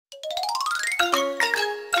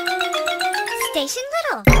Station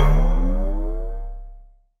Little.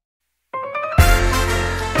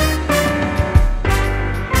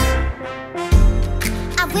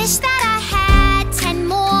 I wish that I had 10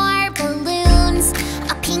 more balloons,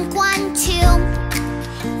 a pink one too.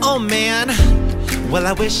 Oh man, well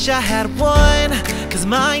I wish I had one, 'cause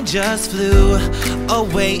mine just flew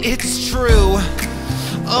away, it's true.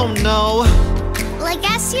 Oh no. Well, I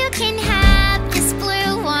guess you can have this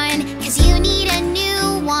blue one, 'cause you need a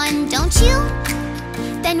new one, don't you?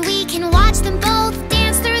 Then we can watch them both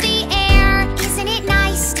dance through the air. Isn't it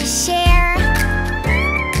nice to share?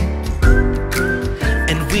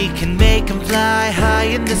 And we can make them fly high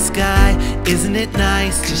in the sky. Isn't it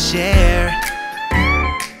nice to share?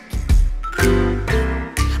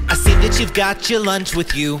 I see that you've got your lunch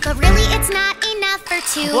with you, But really it's not enough for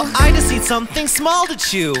two. well I just need something small to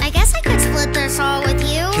chew. I guess I could split this all with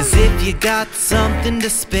you. 'Cause if you got something to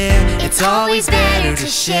spare, it's always better to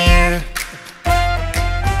share.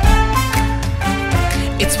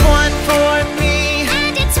 It's one for me,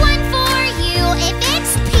 and it's one for you. If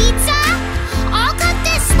it's pizza, I'll cut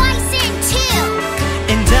this slice in two.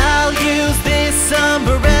 and I'll use this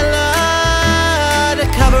umbrella to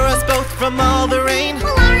cover us both from all the rain.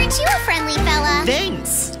 Well, aren't you a friendly fella?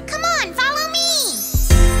 Thanks. Come on, follow me.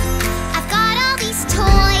 I've got all these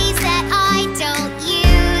toys that I don't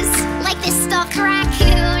use, like this stuffed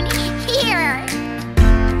raccoon here.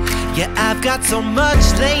 Yeah, I've got so much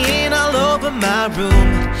laying all over my room,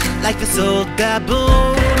 like this old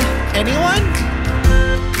baboon. Anyone?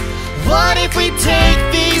 What if we take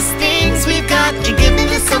these things we've got and give them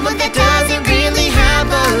to someone that doesn't really have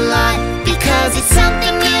a lot? Because it's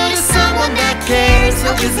something new to someone that cares. So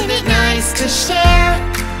isn't it nice to share?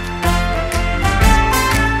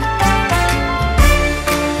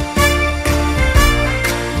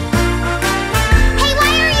 Hey,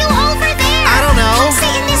 why are you over there? I don't know. Come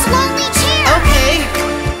sit in this lonely chair. Okay.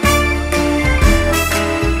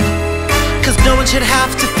 'Cause no one should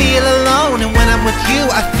have to feel alone, and when I'm with you,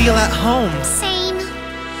 I feel at home. Same.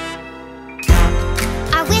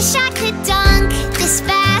 I wish I could dunk this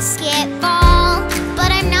basketball, but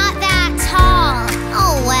I'm not that tall.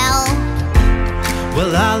 Oh well.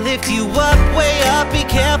 Well, I'll lift you up, way up, be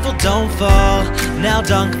careful, don't fall. Now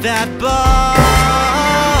dunk that ball.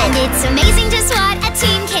 And it's amazing just what a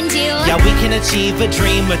team can do. Yeah, we can achieve a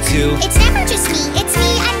dream or two It's never just me, it's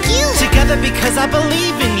me and you. together, because I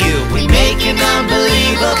believe in you. We make an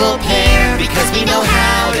unbelievable pair, because we know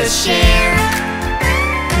how to share.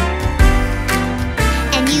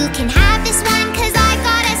 And you can have this one, 'cause I've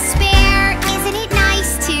got a spare. Isn't it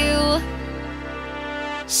nice to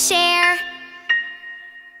share?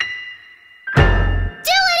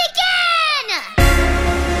 Do it again!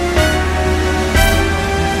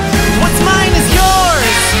 What's mine is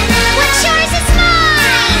yours. What's yours is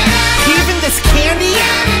mine! Even this candy.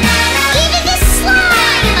 Even this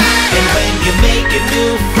slime! And when you make a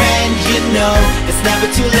new friend, you know it's never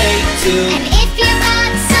too late to. And if you've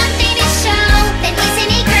got something to show, then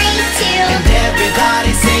isn't it great too? And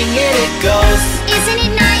everybody sing it, it goes. Isn't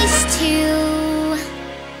it nice to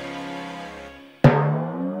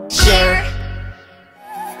Share.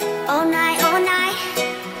 oh night, oh night.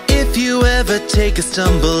 If you ever take a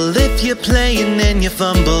stumble, if you're playing and you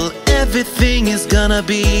fumble, everything is gonna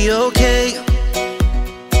be okay.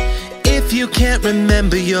 If you can't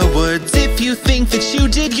remember your words, if you think that you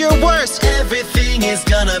did your worst, everything is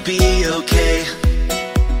gonna be okay.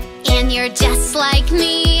 And you're just like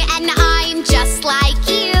me, and I'm just like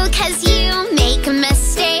you, 'cause you make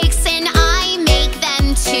mistakes and I make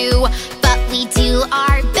them too. But we do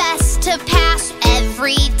our best to pass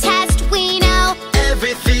every test, we know.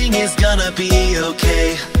 Everything is gonna be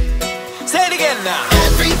okay. Say it again now.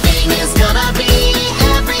 Everything is gonna be,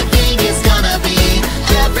 everything is gonna be,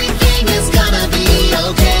 everything is gonna be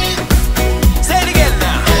okay. Say it again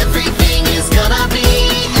now. Everything is gonna be,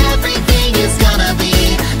 everything is gonna be,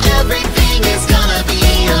 everything is gonna be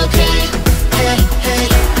okay. Hey, hey,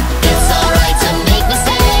 it's alright to make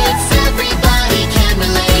mistakes. Everybody can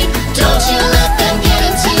relate. Don't you let them get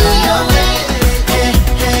into your way. Hey,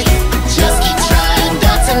 hey, just keep trying,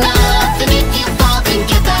 that's enough. And if you fall, then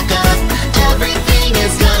get back up. Everything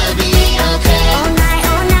is gonna be okay. Oh night,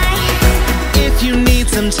 oh night. If you need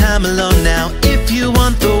some time alone now, if you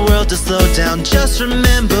want the world to slow down, just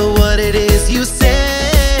remember what it is you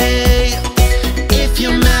say. If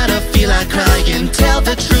you're mad or feel like crying, tell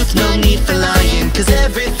the truth, no need for lying, 'cause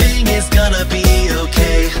everything is gonna be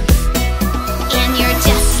okay. And you're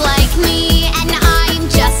just like me, and I'm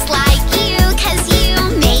just like you, 'cause you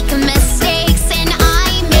make mistakes and I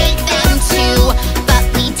make them too. But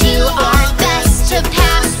we do our best to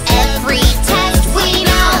pass every test, we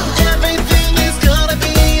know. Everything is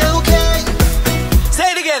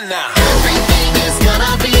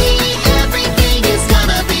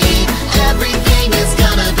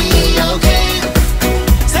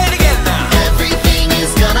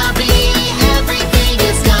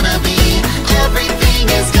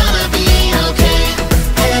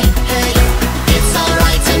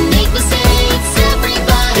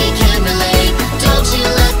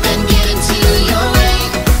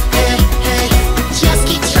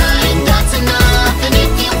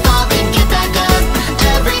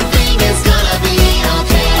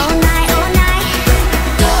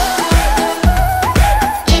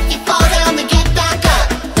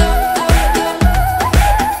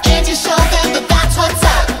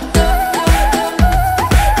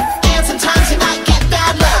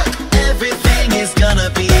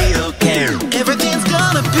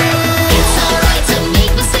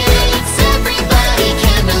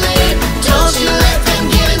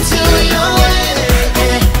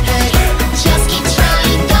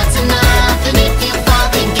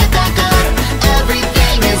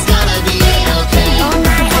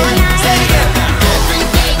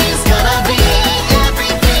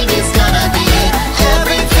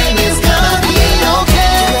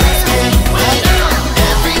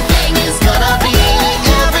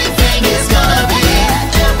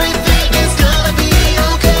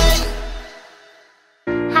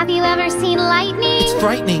you ever seen lightning? It's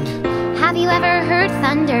frightening. Have you ever heard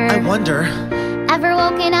thunder? I wonder. Ever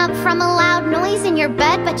woken up from a loud noise in your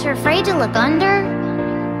bed but you're afraid to look under?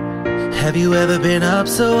 Have you ever been up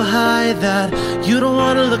so high that you don't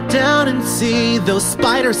want to look down and see those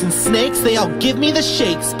spiders and snakes? They all give me the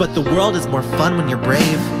shakes, but the world is more fun when you're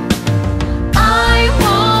brave. I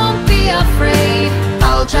won't be afraid.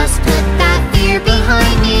 I'll just put that fear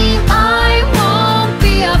behind me. I won't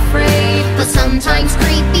be afraid, but sometimes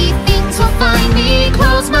creepy things will find me.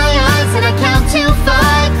 Close my eyes and I count to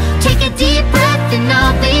 5. Take a deep breath and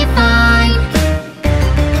I'll be fine.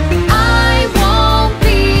 I won't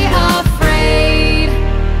be afraid.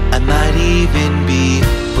 I might even be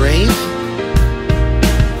brave.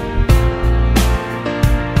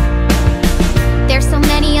 There's so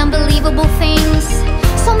many unbelievable things,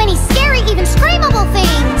 so many scary, even screamable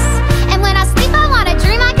things. And when I sleep I wanna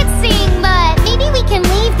dream I could sing, but maybe we can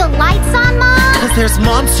leave the lights on, Mom? Cause there's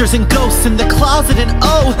monsters and ghosts in the closet, and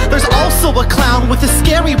oh, there's also a clown with a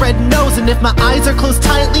scary red nose. And if my eyes are closed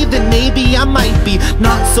tightly, then maybe I might be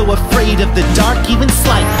not so afraid of the dark, even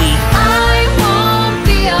slightly. I won't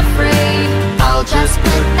be afraid. I'll just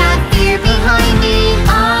put that fear behind me.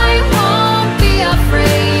 I won't be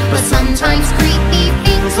afraid, but sometimes creepy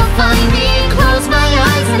things will find me. Close my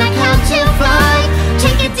eyes and I count to 5.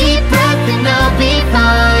 Take a deep breath and I'll be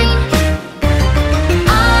fine.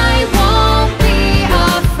 I won't be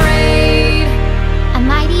afraid. I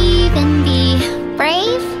might even be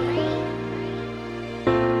brave.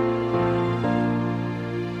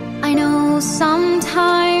 I know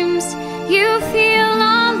sometimes you feel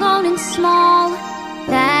alone and small.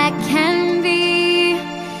 That can be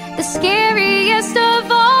the scariest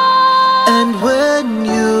of all. And when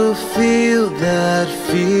you feel that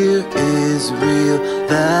fear is real,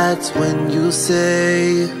 that's when you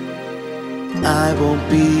say, I won't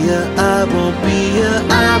be I won't be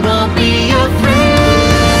I won't be afraid.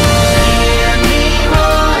 Hear me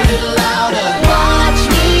roar a little louder. Watch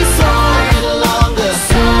me soar a little longer.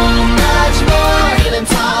 So much more, getting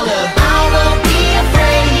taller. I won't be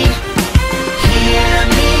afraid. Hear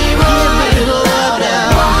me roar a little louder.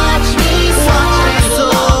 Watch me soar a little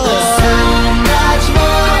longer. So much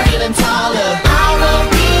more, getting taller. I won't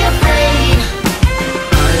be afraid.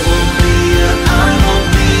 I won't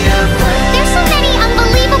be afraid. There's so many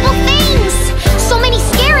unbelievable things, so many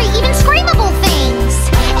scary, even screamable things.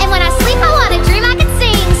 And when I sleep I wanna dream I could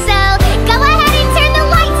sing. So go ahead and turn the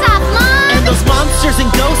lights off, Mom. And those monsters and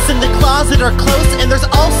ghosts in the closet are close. And there's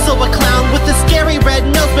also a clown with a scary red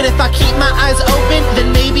nose. But if I keep my eyes open,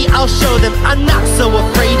 then maybe I'll show them I'm not so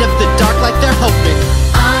afraid of the dark like they're hoping.